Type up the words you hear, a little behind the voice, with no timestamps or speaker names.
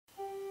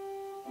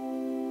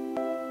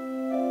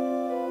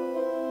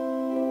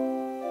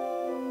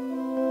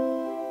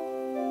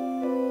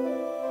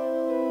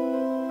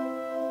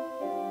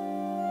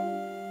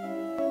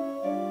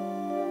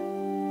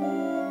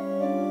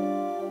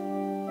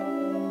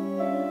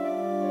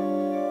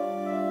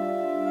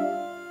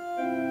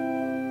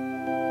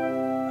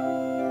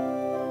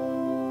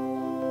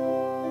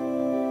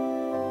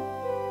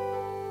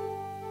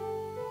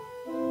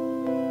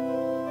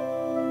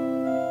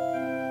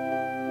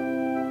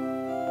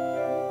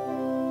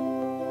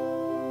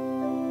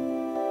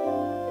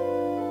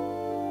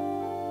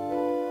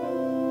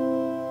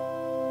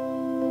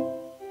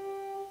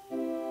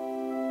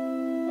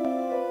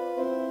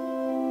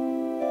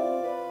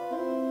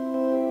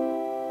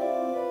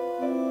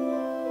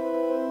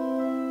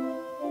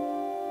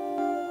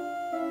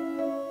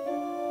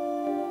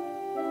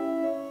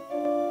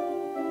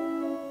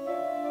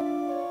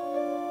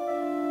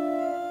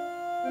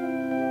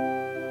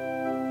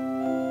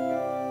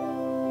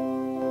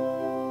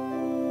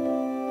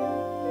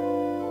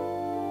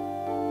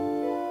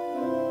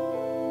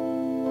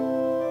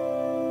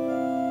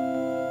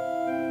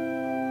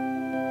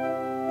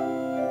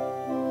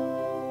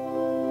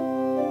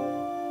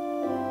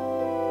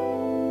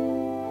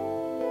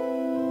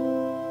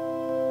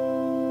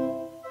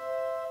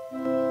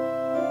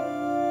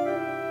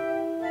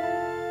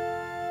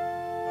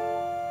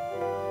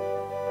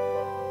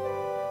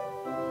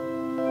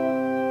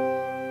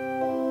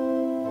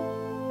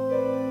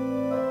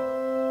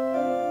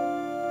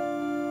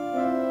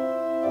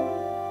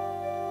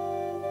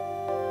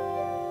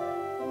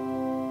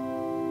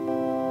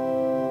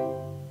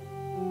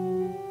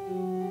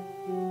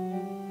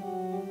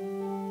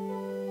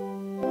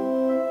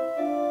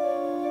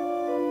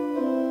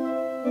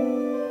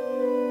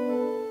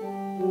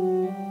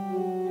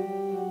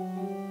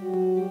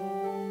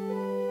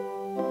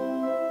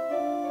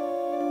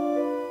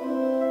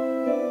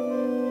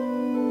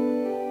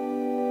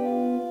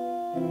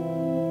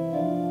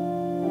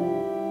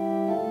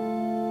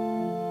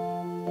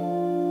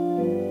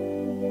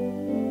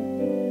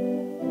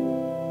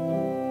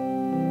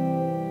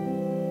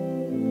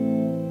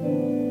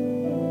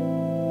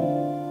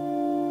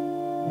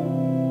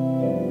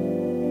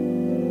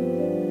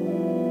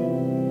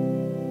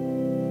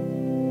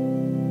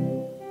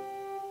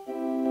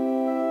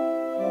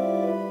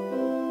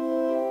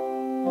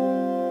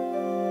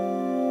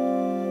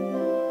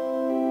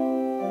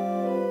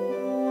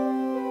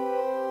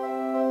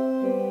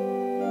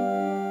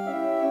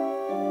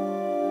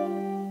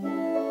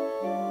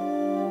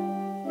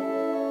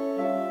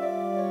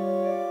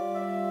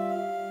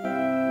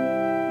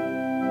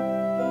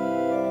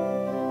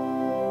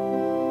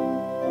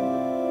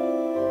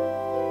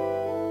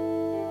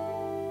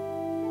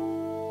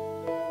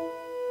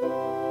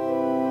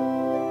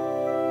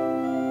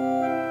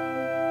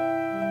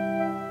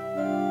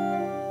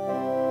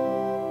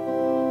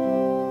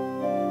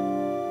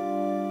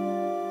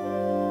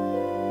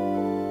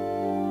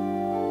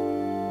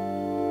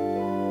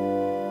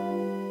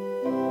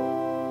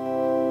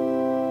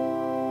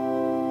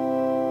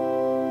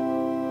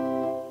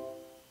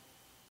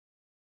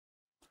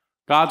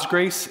God's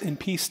grace and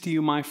peace to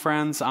you, my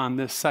friends, on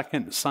this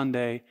second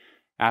Sunday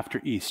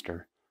after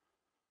Easter.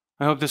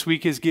 I hope this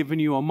week has given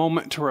you a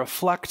moment to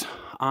reflect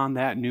on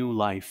that new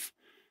life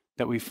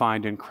that we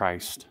find in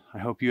Christ. I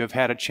hope you have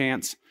had a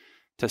chance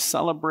to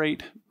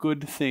celebrate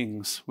good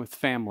things with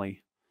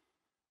family,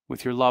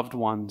 with your loved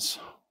ones,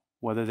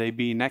 whether they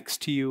be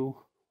next to you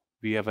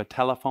via a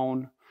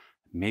telephone,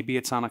 maybe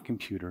it's on a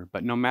computer,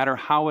 but no matter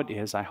how it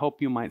is, I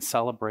hope you might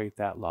celebrate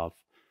that love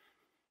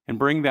and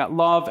bring that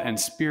love and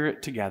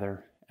spirit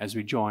together as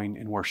we join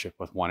in worship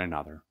with one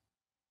another.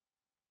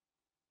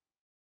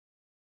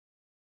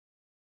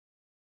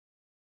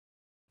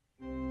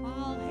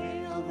 All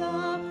hail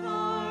the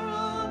power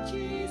of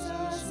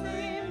Jesus'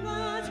 name,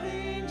 that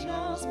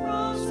angels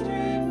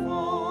prostrate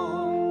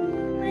fall.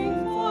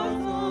 Bring forth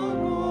the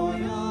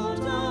royal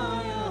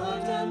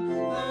diadem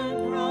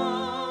and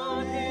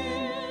crown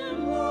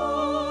him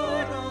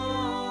Lord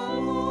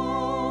of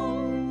all.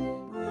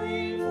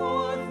 Bring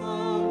forth the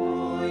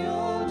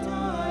royal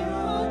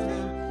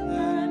diadem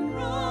and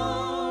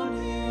crown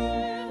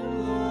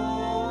him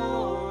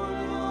Lord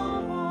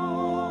of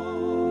all.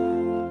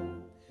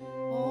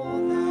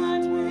 Oh,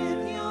 that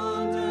with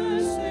yonder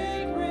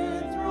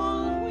sacred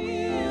throng we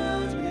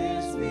at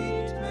his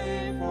feet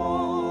may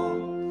fall.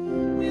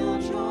 We'll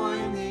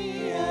join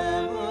the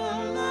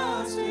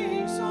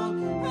everlasting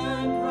song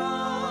and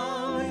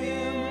crown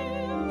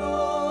him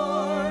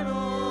Lord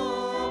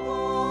of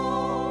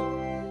all.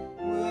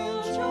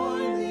 We'll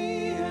join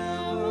the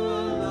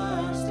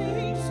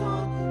everlasting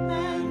song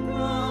and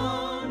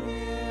crown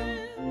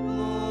him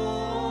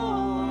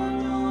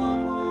Lord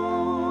of all.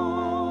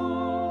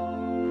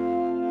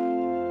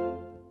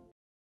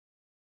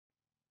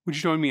 Would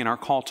you join me in our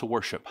call to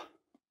worship?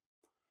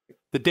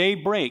 The day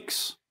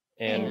breaks,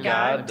 and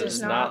God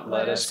does not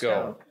let us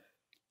go.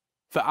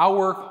 the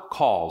hour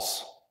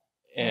calls,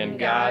 And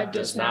God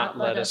does not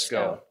let us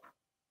go.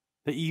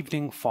 the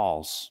evening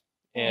falls.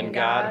 And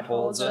God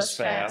holds us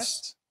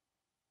fast.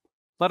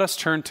 Let us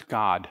turn to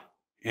God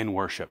in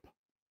worship.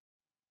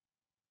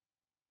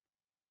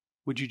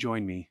 Would you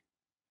join me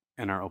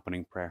in our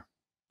opening prayer?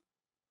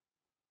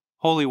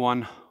 Holy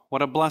One,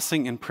 what a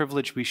blessing and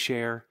privilege we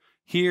share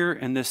here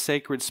in this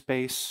sacred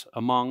space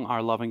among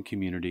our loving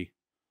community.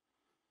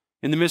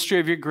 In the mystery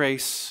of your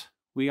grace,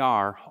 we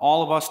are,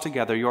 all of us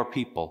together, your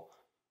people,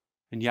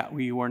 and yet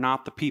we are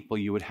not the people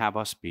you would have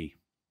us be.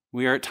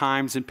 We are at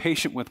times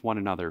impatient with one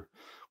another.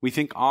 We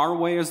think our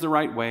way is the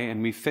right way,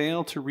 and we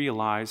fail to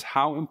realize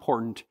how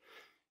important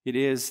it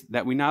is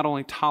that we not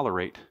only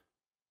tolerate,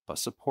 but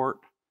support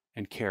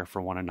and care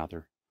for one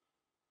another.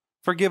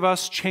 Forgive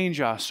us, change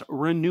us,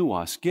 renew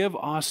us, give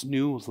us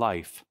new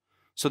life,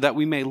 so that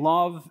we may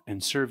love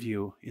and serve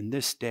you in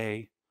this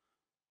day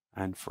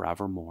and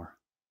forevermore.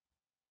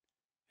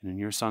 And in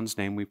your Son's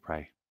name we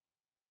pray.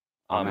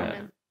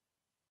 Amen.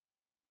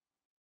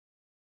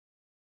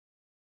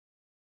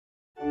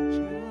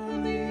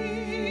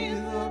 Surely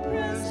the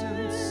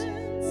presence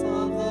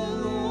of the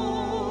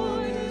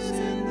Lord is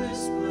in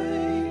this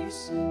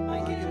place. I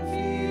can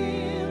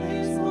feel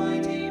his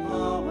mighty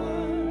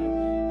power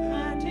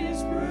and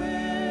his grace.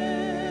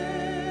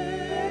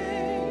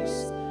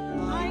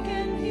 I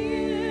can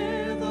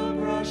hear the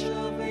brush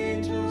of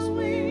angels'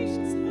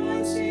 wings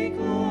and see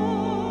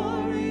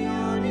glory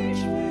on each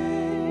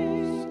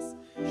face.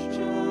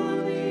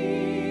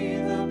 Surely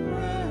the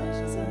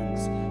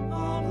presence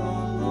of the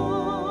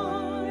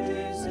Lord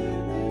is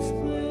in this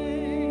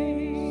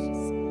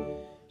place.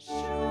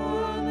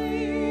 Surely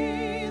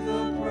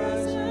the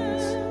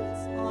presence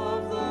of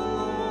the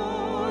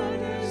Lord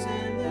is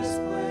in this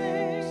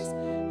place.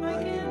 I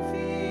can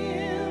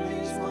feel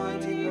his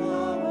mighty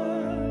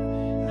power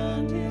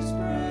and his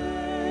grace.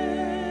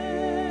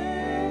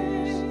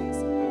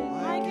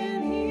 I can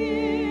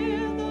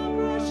hear the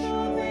brush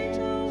of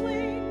angel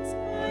wings.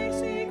 I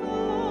see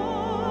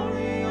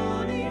glory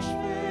on each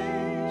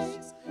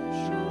face.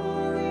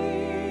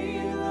 Surely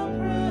the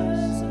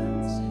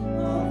presence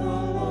of the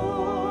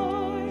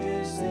Lord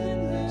is in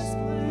this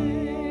place.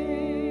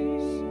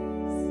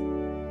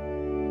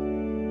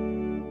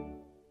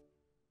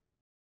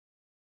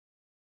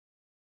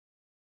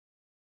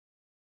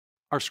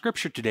 Our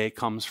scripture today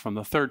comes from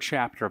the 3rd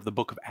chapter of the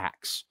book of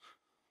Acts.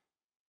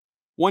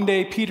 One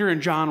day, Peter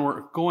and John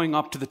were going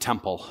up to the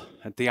temple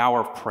at the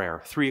hour of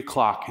prayer, 3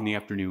 o'clock in the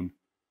afternoon.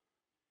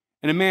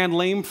 And a man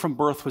lame from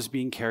birth was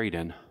being carried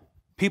in.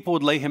 People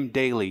would lay him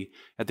daily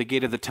at the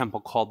gate of the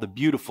temple called the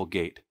Beautiful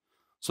Gate,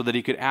 so that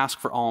he could ask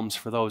for alms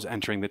for those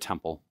entering the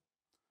temple.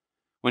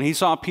 When he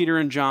saw Peter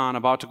and John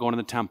about to go into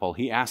the temple,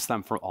 he asked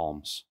them for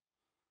alms.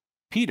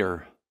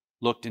 Peter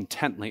looked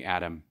intently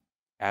at him,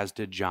 as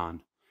did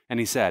John, and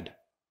he said,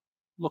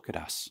 "Look at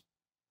us."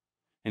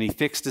 And he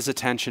fixed his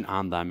attention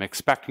on them,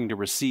 expecting to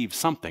receive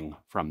something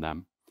from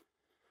them.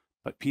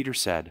 But Peter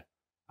said,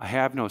 "I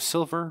have no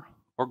silver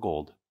or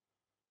gold,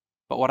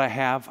 but what I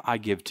have I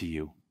give to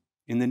you.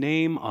 In the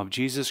name of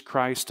Jesus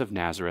Christ of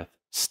Nazareth,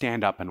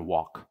 stand up and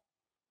walk."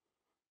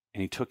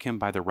 And he took him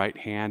by the right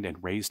hand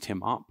and raised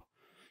him up.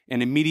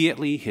 And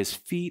immediately his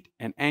feet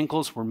and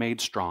ankles were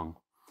made strong.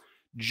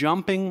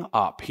 Jumping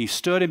up, he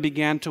stood and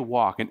began to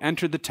walk and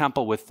entered the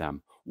temple with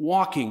them,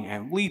 walking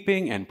and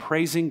leaping and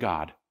praising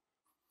God.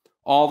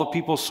 All the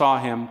people saw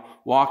him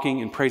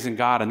walking and praising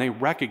God, and they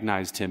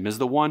recognized him as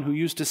the one who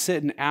used to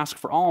sit and ask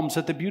for alms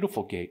at the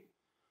Beautiful Gate.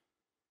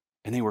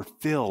 And they were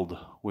filled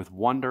with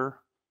wonder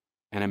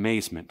and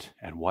amazement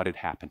at what had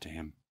happened to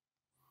him.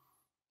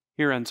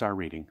 Here ends our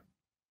reading.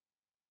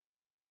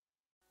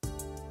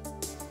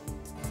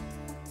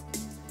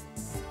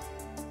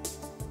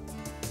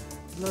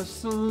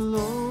 Bless the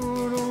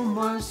Lord, oh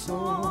my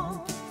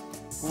soul,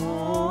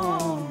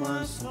 oh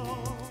my soul.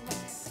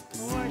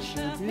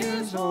 Worship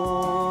his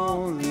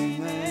holy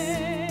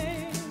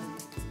name.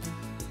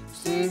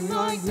 Sing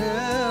like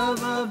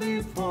never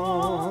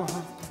before,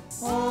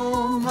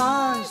 oh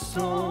my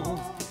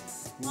soul.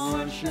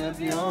 Worship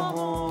your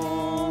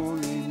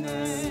holy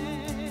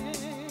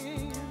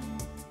name.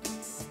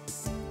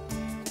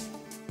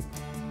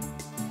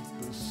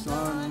 The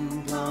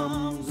sun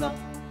comes up,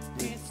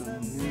 it's a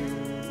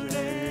new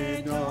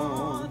day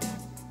dawn.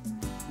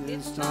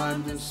 It's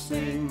time to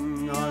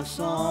sing our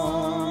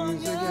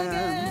songs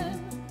again.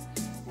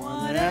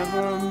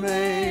 Whatever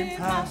may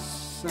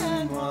pass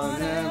and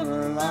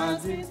whatever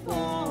lies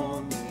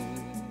before me,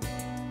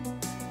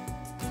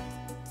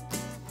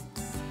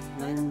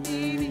 let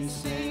me be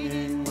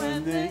singing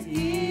when the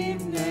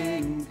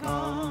evening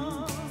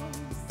comes.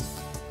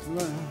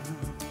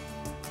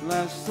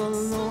 Bless the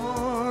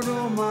Lord,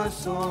 oh my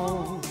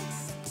soul,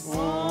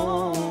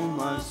 oh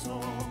my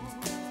soul.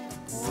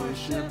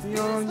 Worship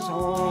your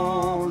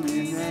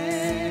holy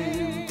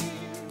name.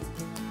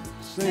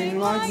 Sing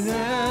like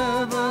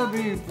never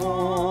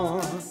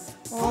before,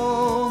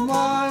 oh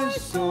my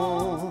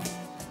soul.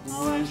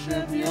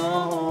 Worship your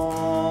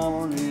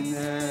holy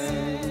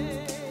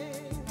name.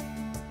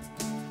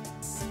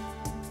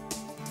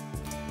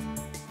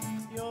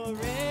 You're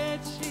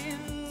rich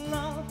in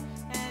love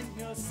and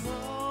you're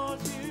slow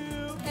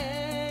to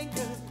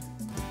anger.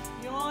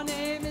 Your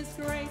name is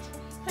great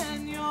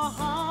and your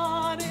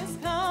heart is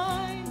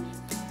kind.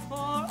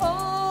 For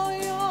all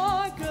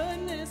your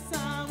goodness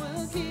I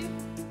will keep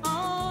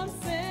on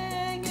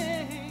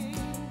singing.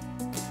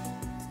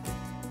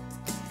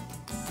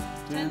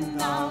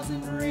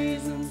 10,000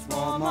 reasons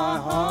for my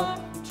heart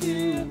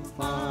to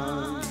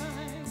find.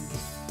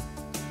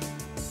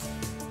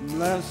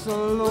 Bless the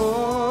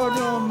Lord,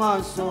 oh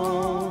my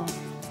soul,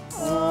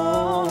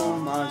 oh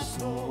my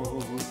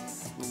soul.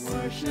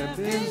 Worship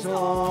his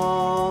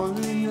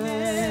holy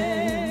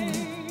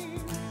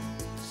name.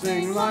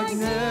 Sing like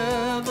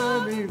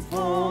never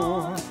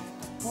before,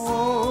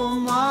 oh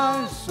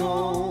my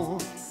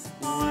soul.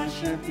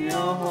 Worship your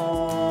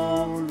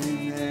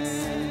holy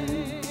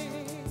name.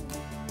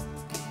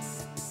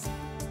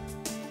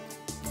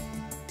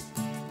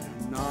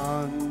 And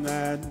on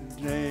that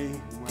day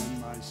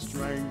when my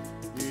strength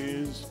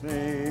is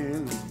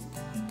failing,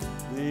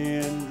 the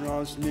end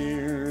draws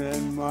near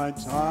and my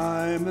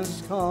time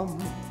has come.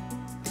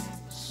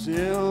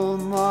 Still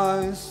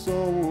my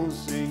soul will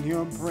sing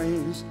your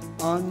praise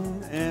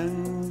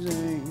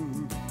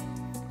unending.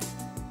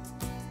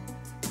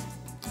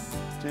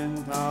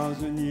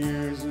 10,000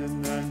 years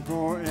and then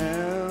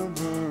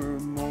forevermore.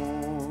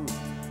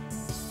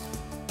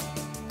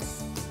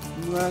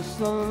 Bless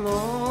the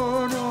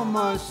Lord, oh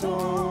my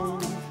soul,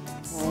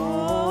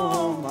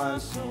 oh my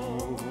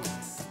soul.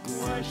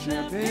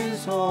 Worship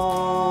his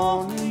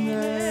holy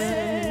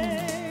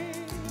name.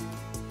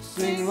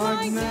 Sing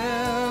like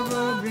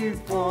never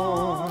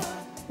before,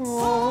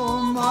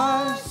 oh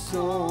my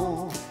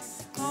soul.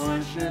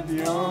 Worship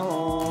your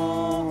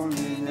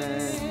holy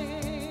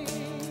name.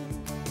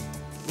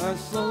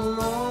 Bless the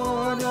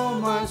Lord, oh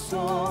my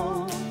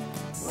soul,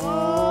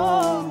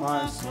 oh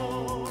my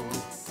soul.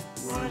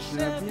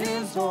 Worship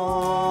his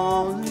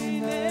holy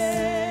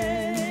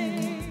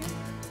name.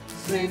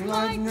 Sing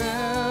like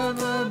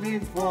never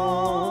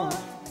before,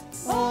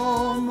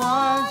 oh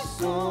my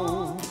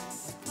soul.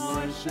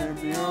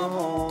 Worship your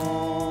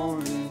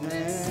holy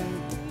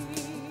name.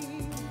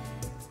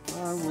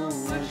 I will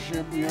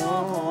worship your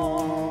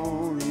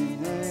holy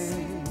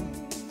name.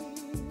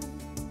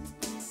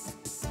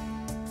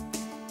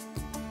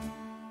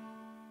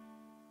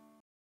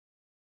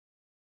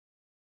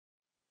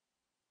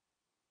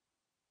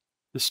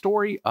 The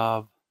story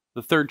of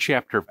the third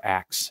chapter of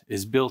Acts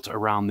is built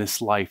around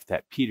this life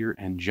that Peter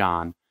and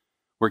John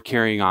were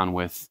carrying on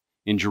with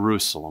in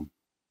Jerusalem.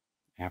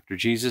 After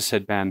Jesus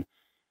had been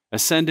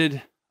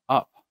ascended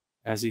up,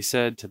 as he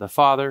said, to the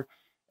Father,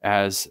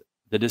 as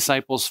the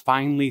disciples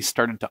finally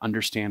started to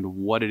understand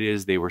what it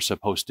is they were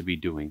supposed to be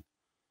doing,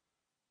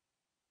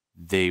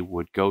 they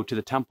would go to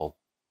the temple.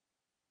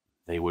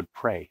 They would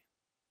pray.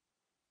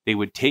 They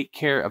would take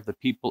care of the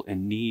people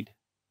in need.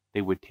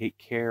 They would take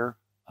care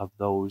of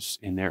those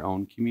in their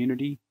own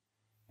community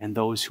and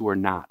those who are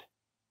not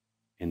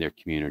in their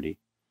community.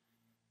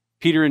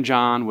 Peter and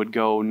John would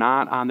go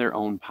not on their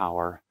own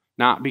power,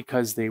 not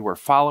because they were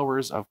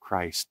followers of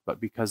Christ, but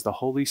because the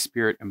Holy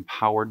Spirit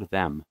empowered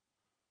them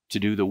to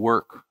do the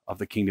work of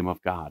the kingdom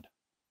of God.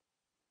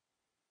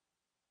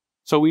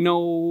 So we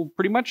know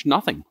pretty much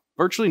nothing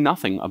virtually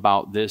nothing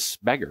about this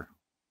beggar.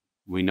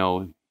 We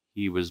know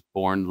he was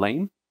born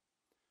lame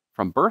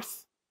from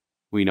birth.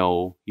 We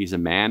know he's a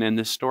man in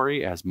this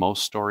story, as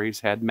most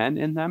stories had men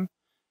in them.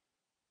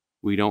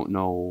 We don't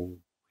know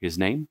his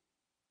name,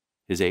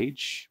 his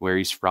age, where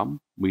he's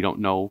from. We don't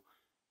know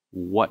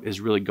what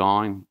is really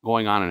going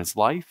on in his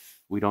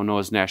life. We don't know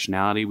his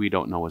nationality. We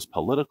don't know his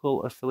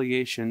political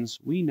affiliations.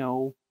 We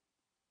know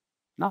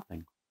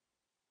nothing.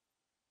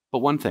 But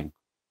one thing,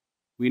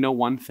 we know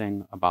one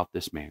thing about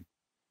this man.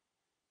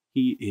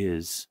 He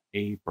is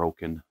a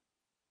broken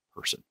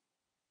person.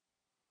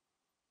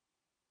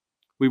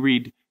 We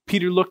read,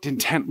 Peter looked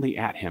intently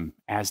at him,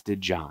 as did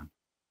John,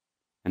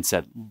 and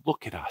said,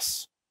 "Look at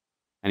us."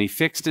 And he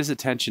fixed his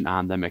attention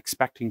on them,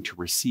 expecting to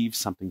receive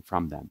something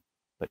from them.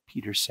 But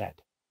Peter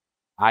said,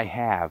 "I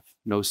have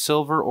no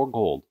silver or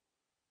gold,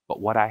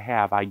 but what I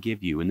have I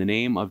give you. In the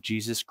name of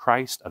Jesus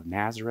Christ of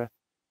Nazareth,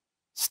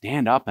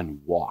 stand up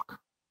and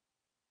walk."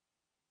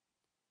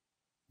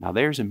 Now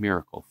there's a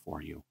miracle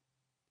for you.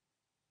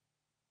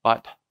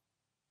 But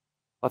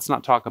let's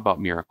not talk about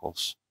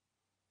miracles.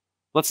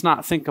 Let's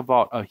not think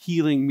about a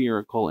healing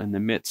miracle in the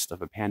midst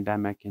of a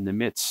pandemic, in the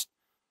midst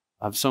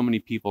of so many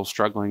people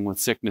struggling with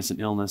sickness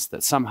and illness,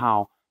 that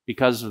somehow,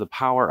 because of the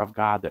power of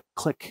God, that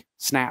click,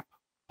 snap,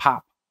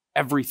 pop,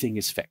 everything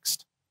is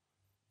fixed.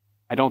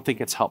 I don't think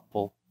it's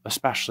helpful,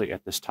 especially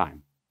at this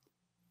time.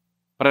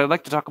 But I'd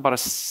like to talk about a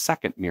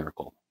second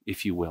miracle,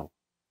 if you will.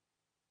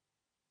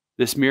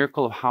 This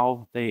miracle of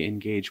how they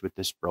engage with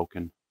this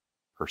broken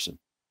person.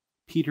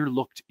 Peter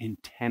looked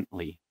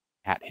intently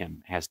at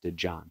him, as did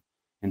John,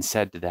 and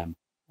said to them,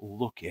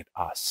 "Look at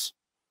us."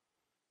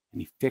 And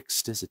he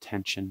fixed his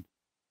attention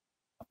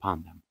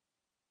upon them.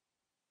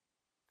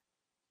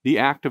 The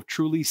act of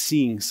truly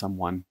seeing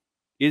someone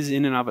is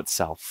in and of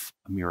itself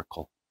a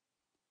miracle.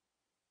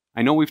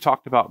 I know we've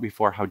talked about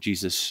before how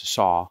Jesus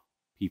saw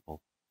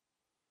people,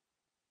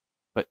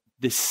 but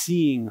the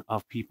seeing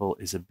of people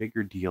is a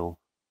bigger deal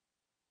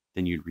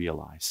than you'd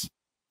realize.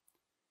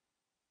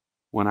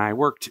 When I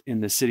worked in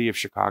the city of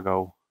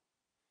Chicago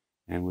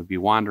and would be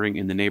wandering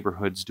in the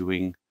neighborhoods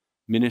doing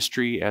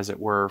ministry, as it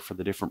were, for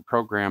the different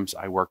programs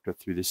I worked with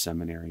through the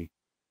seminary,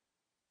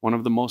 one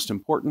of the most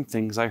important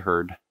things I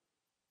heard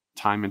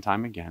time and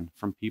time again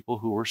from people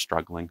who were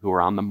struggling, who were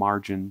on the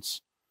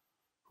margins,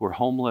 who were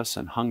homeless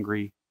and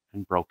hungry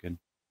and broken,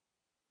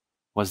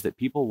 was that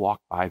people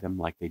walked by them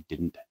like they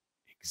didn't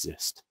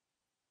exist.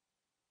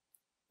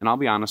 And I'll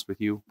be honest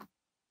with you,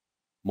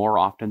 more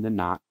often than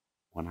not,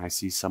 when I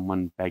see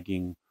someone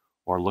begging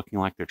or looking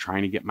like they're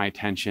trying to get my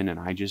attention and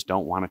I just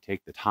don't want to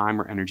take the time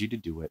or energy to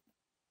do it,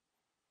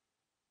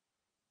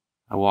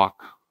 I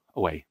walk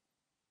away.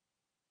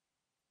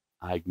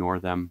 I ignore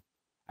them.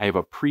 I have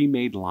a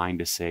pre-made line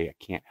to say, "I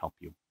can't help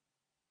you."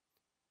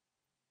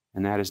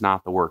 And that is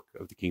not the work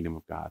of the kingdom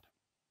of God.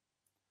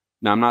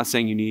 Now, I'm not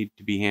saying you need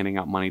to be handing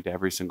out money to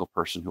every single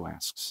person who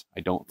asks.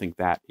 I don't think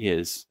that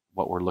is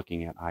what we're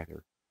looking at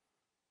either.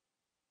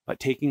 But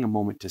taking a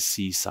moment to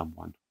see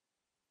someone,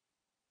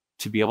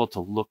 to be able to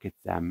look at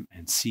them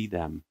and see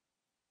them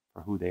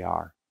for who they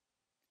are,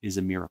 is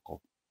a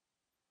miracle.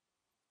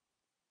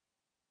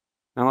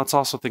 Now, let's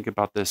also think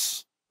about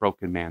this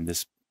broken man,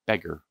 this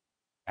beggar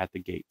at the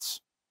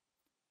gates.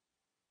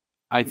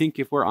 I think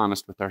if we're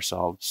honest with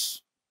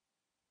ourselves,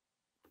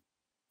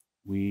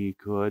 we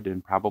could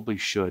and probably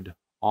should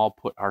all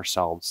put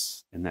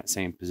ourselves in that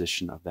same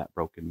position of that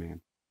broken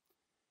man.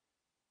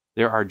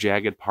 There are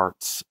jagged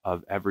parts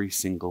of every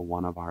single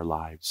one of our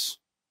lives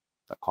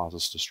that cause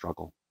us to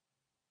struggle.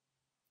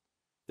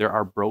 There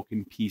are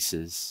broken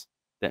pieces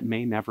that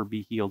may never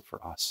be healed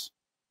for us.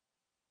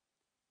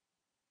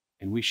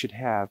 And we should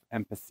have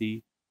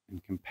empathy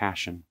and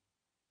compassion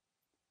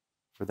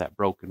for that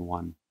broken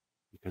one,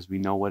 because we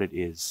know what it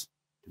is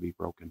to be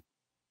broken.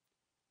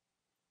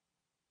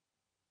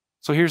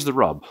 So here's the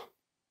rub.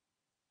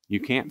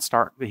 You can't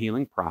start the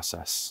healing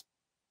process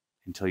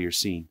until you're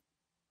seen.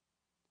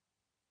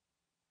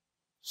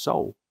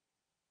 So,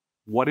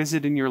 what is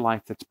it in your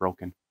life that's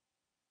broken?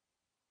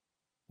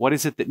 What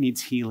is it that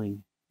needs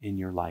healing in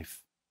your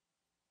life?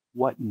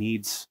 What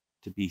needs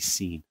to be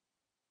seen?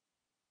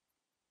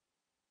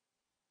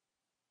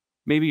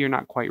 Maybe you're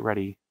not quite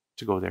ready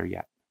to go there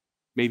yet.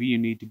 Maybe you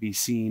need to be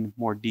seen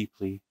more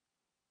deeply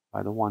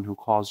by the one who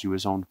calls you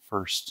his own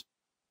first,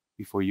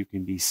 before you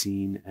can be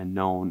seen and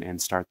known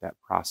and start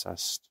that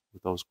process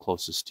with those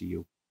closest to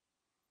you.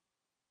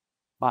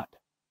 But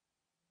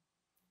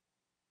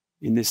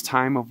in this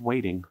time of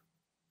waiting,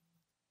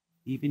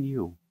 even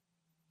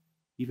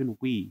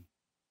we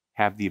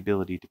have the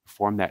ability to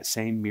perform that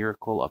same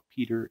miracle of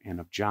Peter and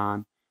of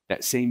John,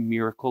 that same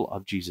miracle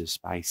of Jesus,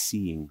 by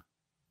seeing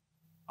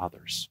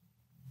others.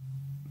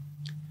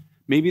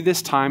 Maybe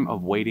this time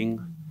of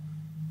waiting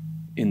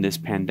in this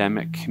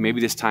pandemic,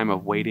 maybe this time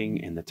of waiting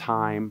in the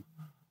time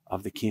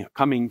of the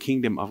coming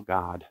kingdom of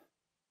God,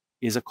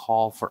 is a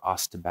call for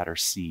us to better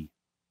see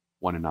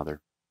one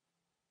another.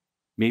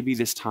 Maybe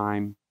this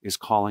time is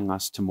calling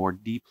us to more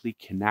deeply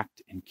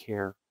connect and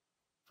care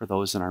for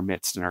those in our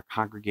midst, in our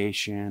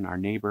congregation, our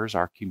neighbors,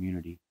 our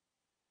community.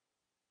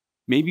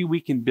 Maybe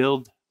we can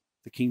build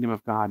the kingdom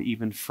of God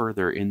even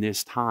further in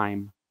this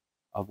time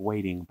of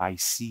waiting by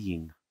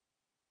seeing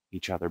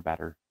each other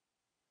better,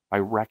 by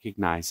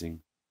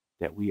recognizing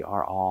that we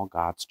are all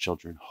God's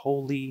children,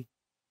 holy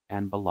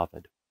and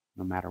beloved,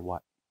 no matter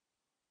what.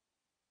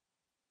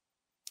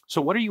 So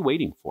what are you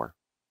waiting for?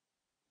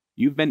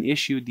 You've been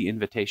issued the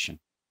invitation.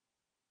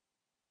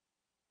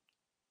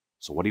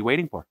 So what are you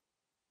waiting for?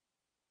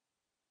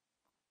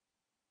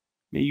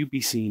 May you be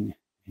seen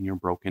in your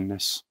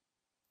brokenness.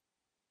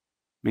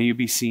 May you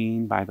be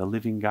seen by the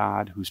living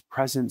God whose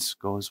presence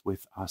goes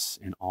with us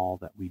in all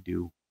that we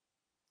do.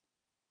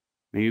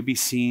 May you be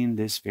seen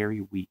this very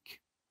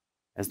week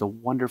as the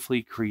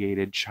wonderfully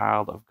created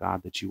child of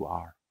God that you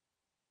are.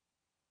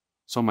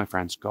 So, my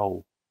friends,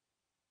 go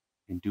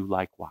and do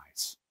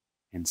likewise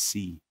and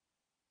see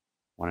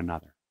one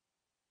another.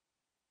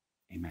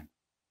 Amen.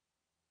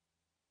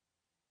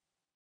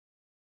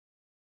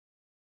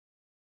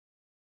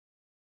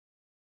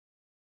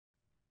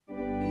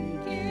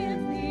 Give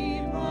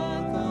thee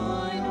but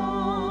thine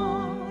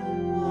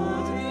own,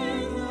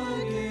 whatever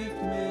the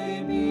gift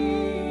may be.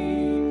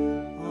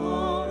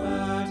 All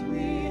that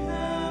we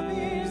have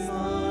is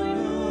thine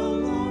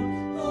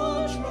alone,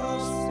 a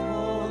trust, O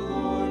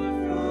Lord,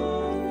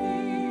 from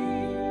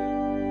thee.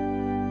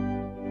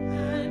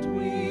 And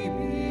we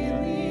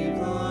believe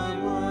thy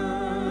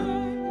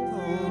word,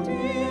 though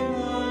dim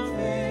our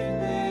faith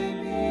may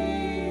be.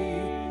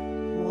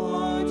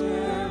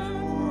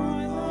 Whatever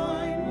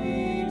thine we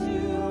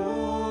do, O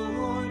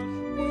Lord,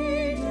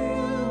 we do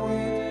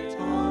it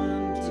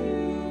unto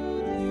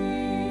thee.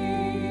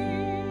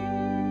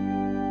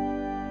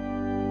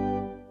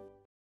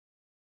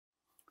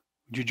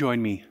 Would you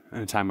join me in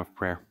a time of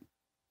prayer?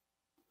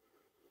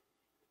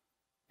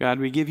 God,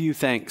 we give you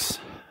thanks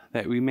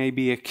that we may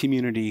be a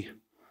community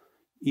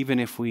even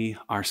if we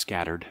are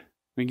scattered.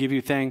 We give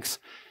you thanks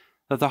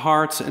that the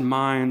hearts and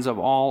minds of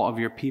all of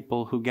your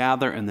people who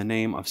gather in the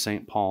name of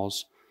St.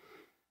 Paul's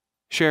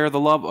share the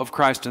love of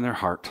Christ in their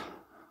heart,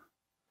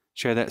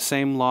 share that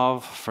same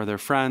love for their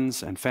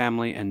friends and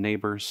family and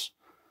neighbors,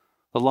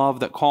 the love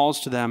that calls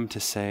to them to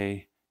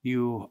say,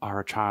 you are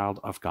a child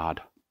of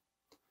God.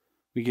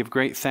 We give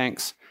great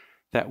thanks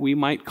that we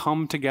might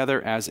come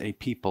together as a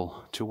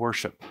people to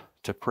worship,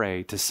 to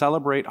pray, to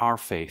celebrate our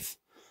faith,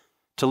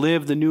 to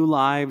live the new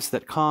lives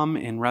that come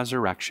in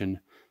resurrection,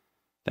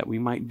 that we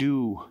might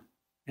do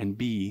and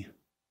be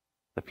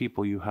the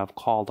people you have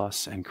called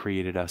us and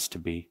created us to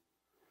be.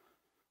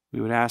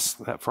 We would ask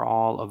that for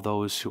all of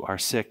those who are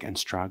sick and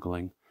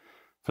struggling,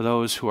 for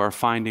those who are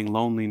finding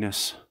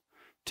loneliness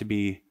to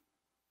be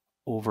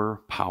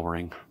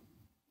overpowering,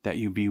 that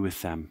you be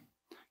with them.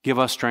 Give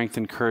us strength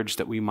and courage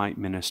that we might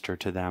minister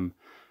to them,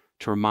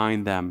 to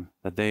remind them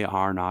that they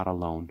are not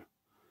alone.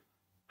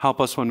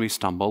 Help us when we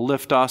stumble,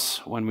 lift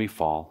us when we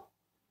fall,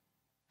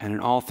 and in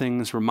all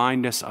things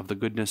remind us of the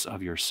goodness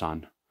of your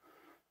Son,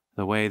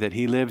 the way that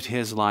he lived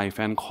his life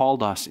and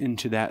called us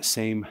into that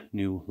same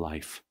new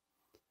life.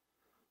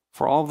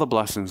 For all the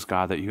blessings,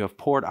 God, that you have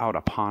poured out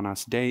upon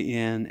us day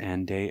in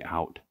and day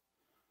out,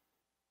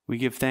 we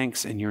give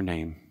thanks in your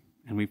name,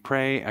 and we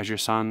pray as your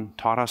Son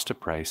taught us to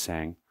pray,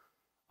 saying,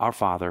 Our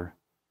Father,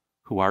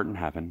 who art in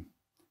heaven,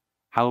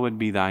 hallowed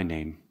be thy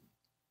name.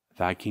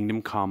 Thy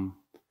kingdom come,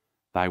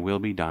 thy will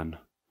be done,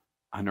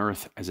 on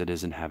earth as it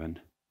is in heaven.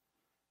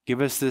 Give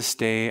us this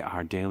day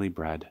our daily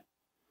bread,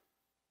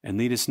 and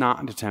lead us not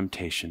into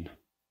temptation,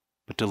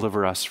 but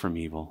deliver us from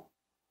evil.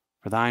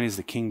 For thine is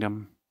the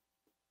kingdom,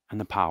 and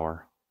the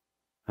power,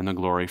 and the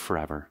glory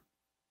forever.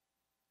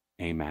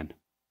 Amen.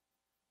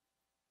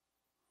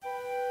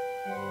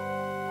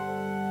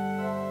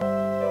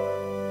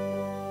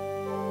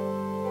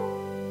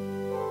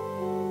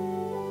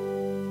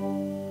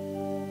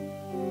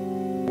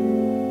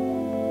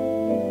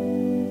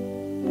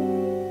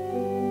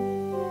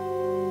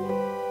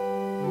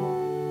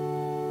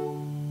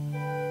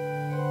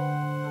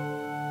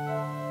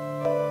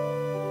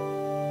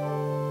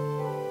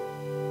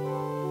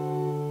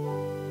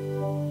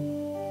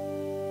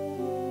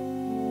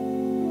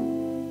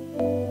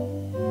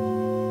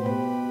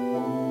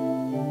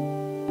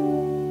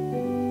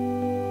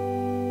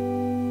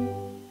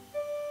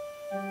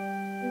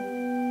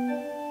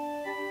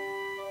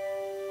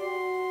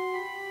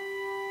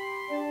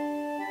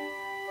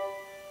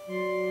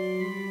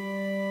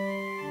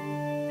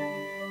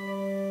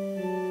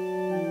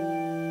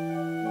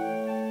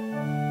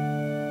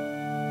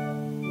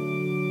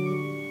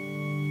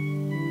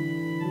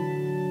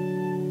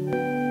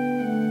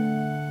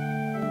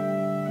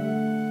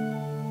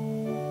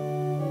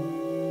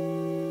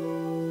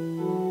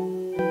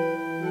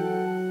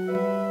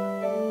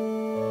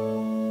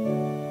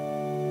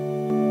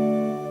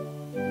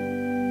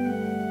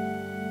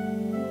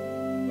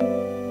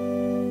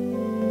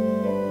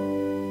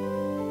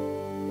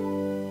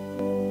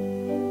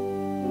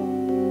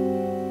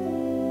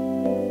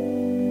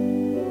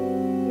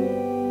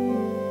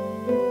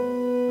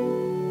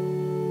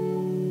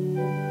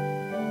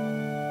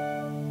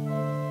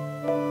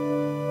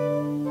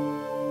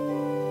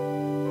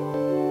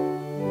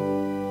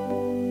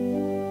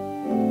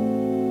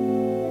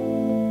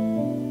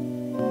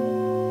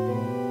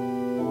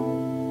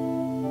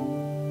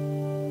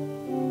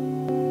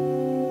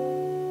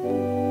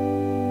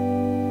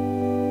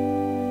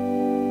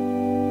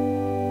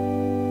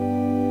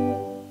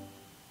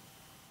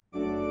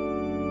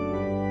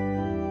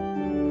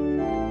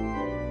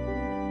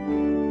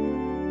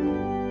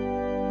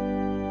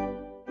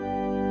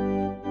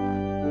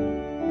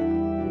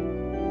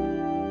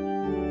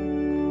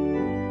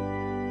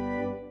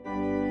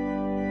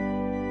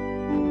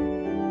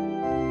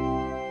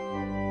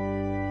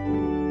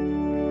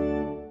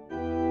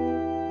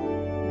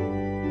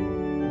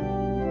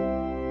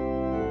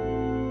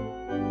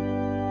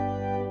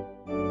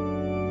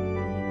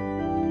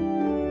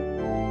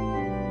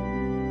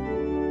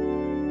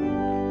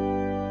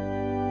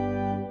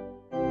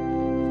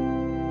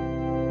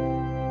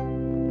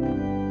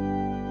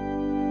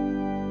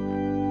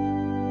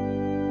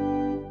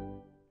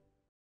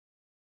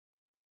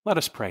 Let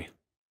us pray.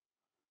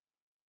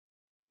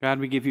 God,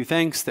 we give you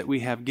thanks that we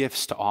have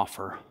gifts to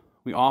offer.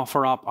 We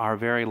offer up our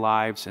very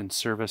lives in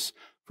service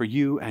for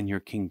you and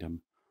your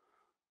kingdom.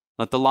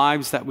 Let the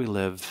lives that we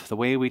live, the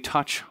way we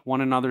touch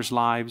one another's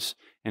lives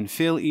and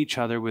fill each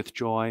other with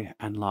joy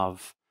and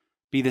love,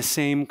 be the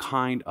same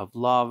kind of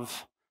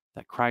love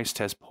that Christ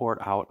has poured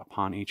out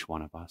upon each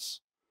one of us.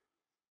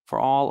 For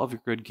all of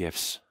your good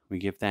gifts, we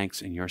give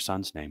thanks in your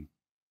Son's name.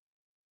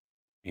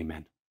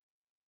 Amen.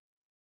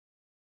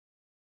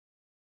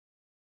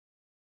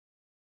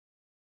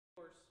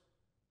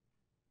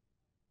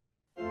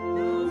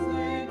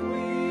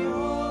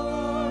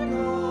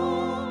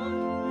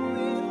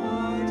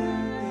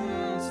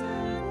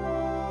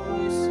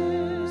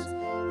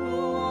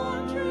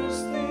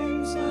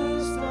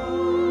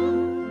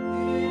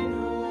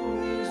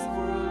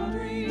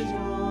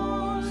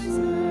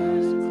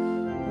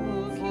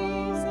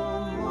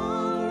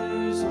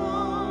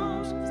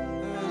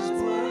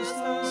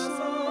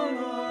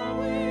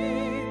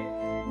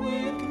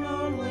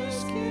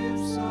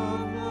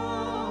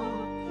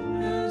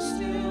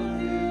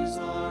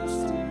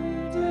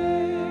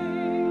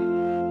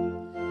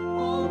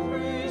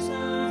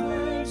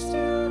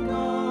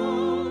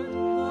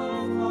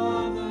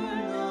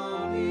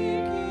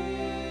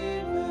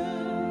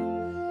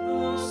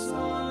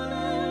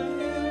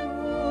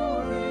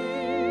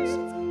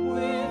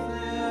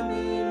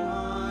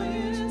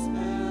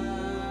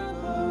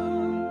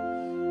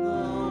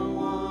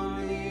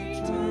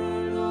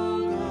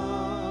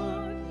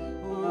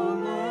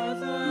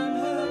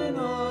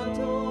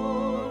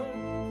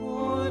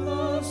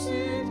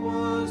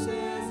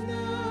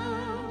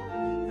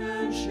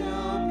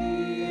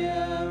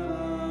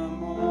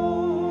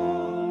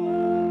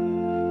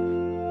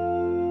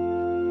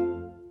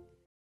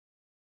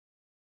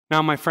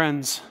 Now, my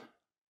friends,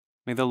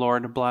 may the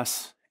Lord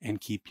bless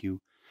and keep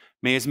you.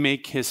 May he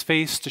make his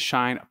face to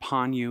shine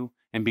upon you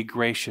and be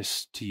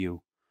gracious to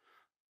you.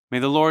 May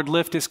the Lord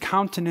lift his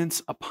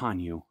countenance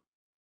upon you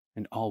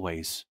and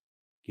always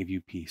give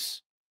you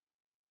peace.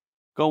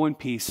 Go in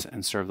peace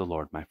and serve the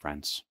Lord, my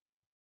friends.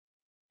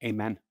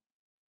 Amen.